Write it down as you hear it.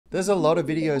There's a lot of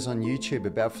videos on YouTube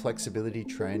about flexibility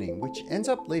training, which ends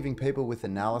up leaving people with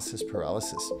analysis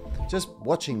paralysis, just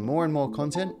watching more and more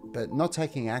content, but not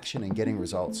taking action and getting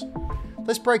results.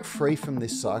 Let's break free from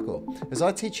this cycle as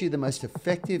I teach you the most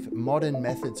effective modern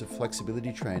methods of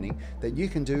flexibility training that you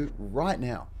can do right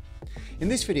now. In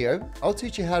this video, I'll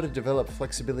teach you how to develop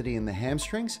flexibility in the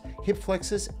hamstrings, hip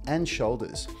flexors, and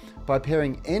shoulders by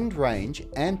pairing end range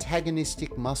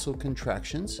antagonistic muscle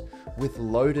contractions with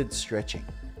loaded stretching.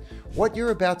 What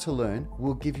you're about to learn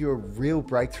will give you a real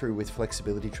breakthrough with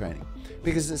flexibility training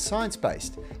because it's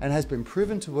science-based and has been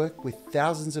proven to work with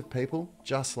thousands of people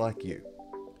just like you.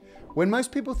 When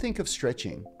most people think of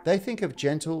stretching, they think of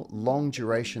gentle,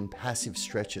 long-duration passive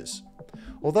stretches.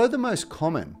 Although the most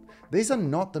common, these are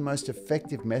not the most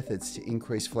effective methods to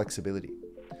increase flexibility.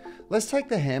 Let's take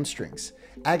the hamstrings,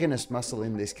 agonist muscle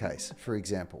in this case, for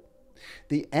example.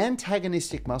 The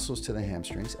antagonistic muscles to the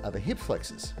hamstrings are the hip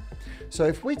flexors. So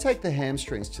if we take the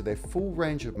hamstrings to their full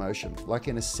range of motion, like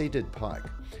in a seated pike,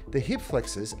 the hip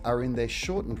flexors are in their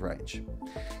shortened range.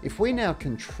 If we now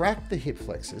contract the hip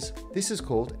flexors, this is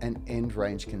called an end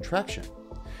range contraction.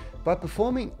 By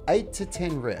performing 8 to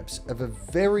 10 reps of a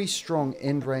very strong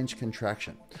end range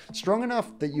contraction, strong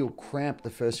enough that you'll cramp the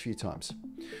first few times,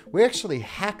 we actually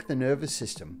hack the nervous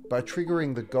system by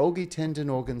triggering the Golgi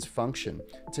tendon organ's function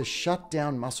to shut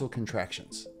down muscle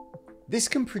contractions. This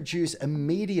can produce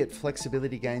immediate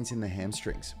flexibility gains in the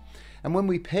hamstrings. And when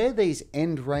we pair these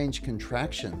end range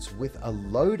contractions with a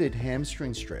loaded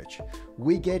hamstring stretch,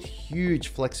 we get huge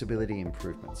flexibility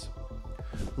improvements.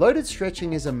 Loaded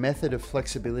stretching is a method of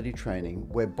flexibility training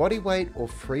where body weight or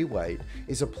free weight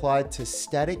is applied to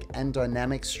static and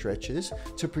dynamic stretches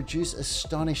to produce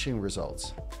astonishing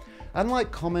results.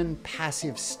 Unlike common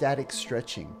passive static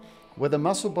stretching, where the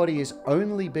muscle body is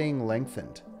only being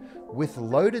lengthened, with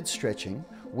loaded stretching,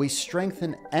 we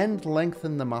strengthen and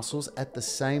lengthen the muscles at the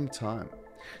same time.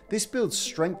 This builds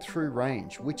strength through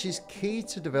range, which is key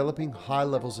to developing high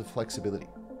levels of flexibility.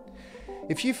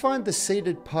 If you find the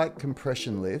seated pike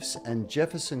compression lifts and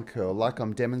Jefferson curl like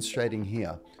I'm demonstrating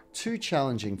here too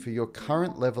challenging for your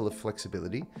current level of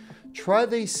flexibility, try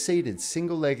these seated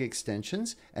single leg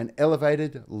extensions and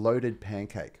elevated loaded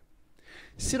pancake.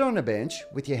 Sit on a bench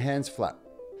with your hands flat.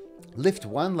 Lift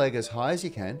one leg as high as you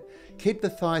can, keep the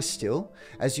thigh still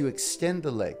as you extend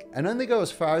the leg and only go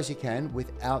as far as you can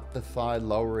without the thigh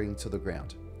lowering to the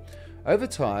ground. Over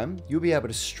time, you'll be able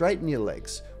to straighten your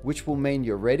legs, which will mean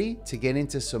you're ready to get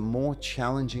into some more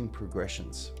challenging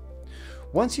progressions.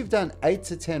 Once you've done 8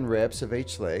 to 10 reps of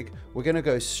each leg, we're going to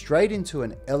go straight into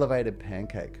an elevated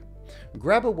pancake.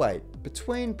 Grab a weight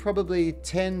between probably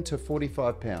 10 to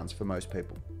 45 pounds for most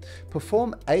people.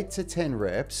 Perform 8 to 10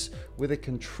 reps with a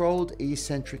controlled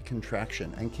eccentric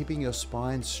contraction and keeping your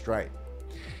spine straight.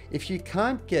 If you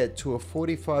can't get to a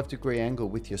 45-degree angle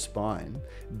with your spine,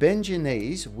 bend your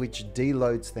knees, which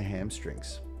deloads the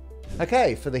hamstrings.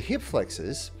 Okay, for the hip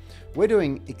flexors, we're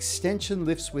doing extension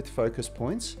lifts with focus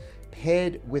points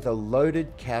paired with a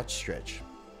loaded couch stretch.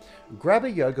 Grab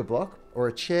a yoga block or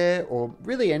a chair or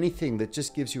really anything that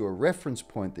just gives you a reference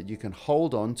point that you can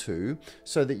hold on to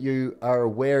so that you are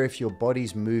aware if your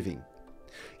body's moving.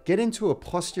 Get into a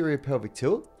posterior pelvic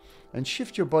tilt and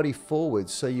shift your body forward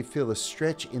so you feel a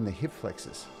stretch in the hip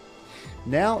flexors.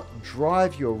 Now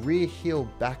drive your rear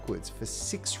heel backwards for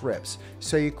 6 reps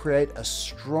so you create a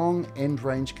strong end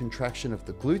range contraction of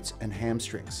the glutes and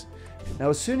hamstrings. Now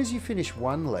as soon as you finish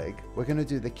one leg, we're going to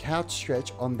do the couch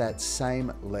stretch on that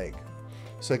same leg.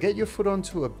 So get your foot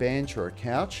onto a bench or a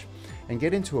couch and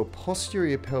get into a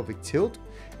posterior pelvic tilt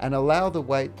and allow the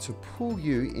weight to pull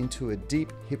you into a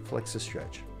deep hip flexor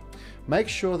stretch. Make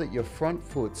sure that your front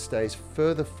foot stays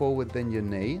further forward than your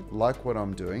knee, like what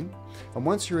I'm doing. And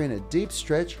once you're in a deep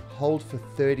stretch, hold for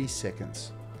 30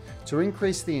 seconds. To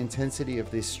increase the intensity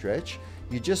of this stretch,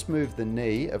 you just move the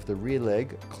knee of the rear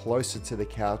leg closer to the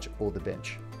couch or the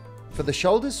bench. For the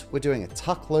shoulders, we're doing a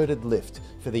tuck-loaded lift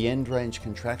for the end range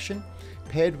contraction,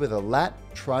 paired with a lat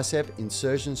tricep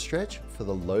insertion stretch for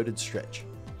the loaded stretch.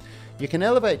 You can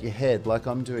elevate your head like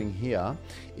I'm doing here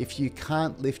if you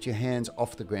can't lift your hands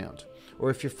off the ground, or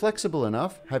if you're flexible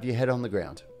enough, have your head on the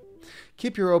ground.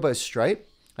 Keep your elbows straight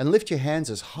and lift your hands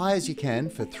as high as you can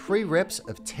for 3 reps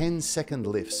of 10-second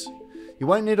lifts. You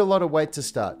won't need a lot of weight to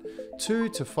start. 2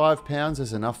 to 5 pounds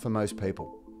is enough for most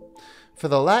people. For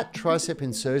the lat tricep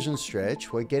insertion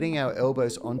stretch, we're getting our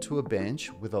elbows onto a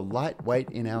bench with a light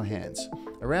weight in our hands.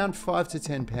 Around 5 to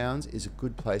 10 pounds is a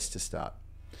good place to start.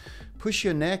 Push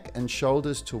your neck and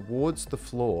shoulders towards the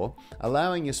floor,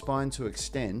 allowing your spine to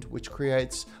extend, which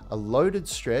creates a loaded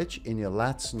stretch in your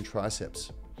lats and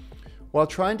triceps. While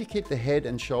trying to keep the head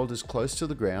and shoulders close to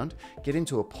the ground, get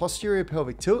into a posterior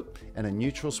pelvic tilt and a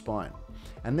neutral spine.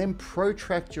 And then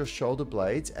protract your shoulder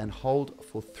blades and hold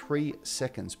for 3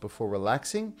 seconds before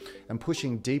relaxing and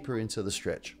pushing deeper into the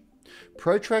stretch.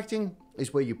 Protracting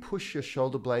is where you push your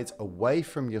shoulder blades away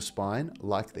from your spine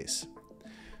like this.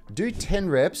 Do 10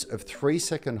 reps of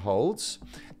 3-second holds,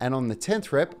 and on the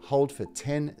 10th rep, hold for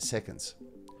 10 seconds.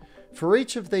 For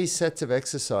each of these sets of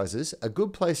exercises, a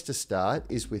good place to start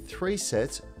is with 3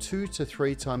 sets 2 to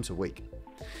 3 times a week.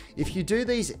 If you do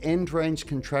these end range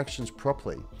contractions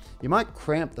properly, you might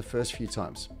cramp the first few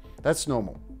times. That's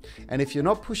normal. And if you're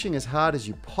not pushing as hard as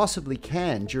you possibly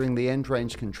can during the end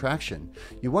range contraction,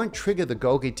 you won't trigger the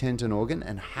Golgi tendon organ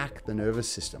and hack the nervous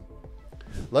system.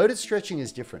 Loaded stretching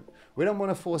is different. We don't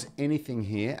want to force anything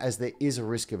here as there is a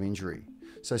risk of injury.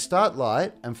 So start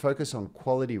light and focus on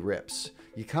quality reps.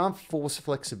 You can't force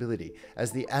flexibility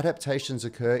as the adaptations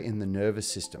occur in the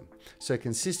nervous system. So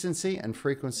consistency and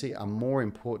frequency are more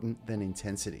important than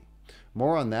intensity.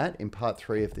 More on that in part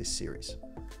 3 of this series.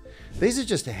 These are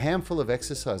just a handful of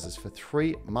exercises for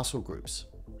 3 muscle groups.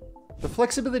 The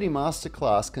Flexibility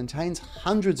Masterclass contains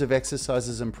hundreds of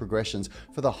exercises and progressions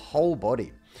for the whole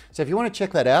body. So if you want to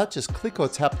check that out, just click or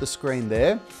tap the screen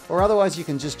there, or otherwise you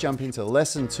can just jump into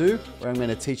lesson 2, where I'm going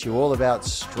to teach you all about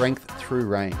strength through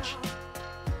range.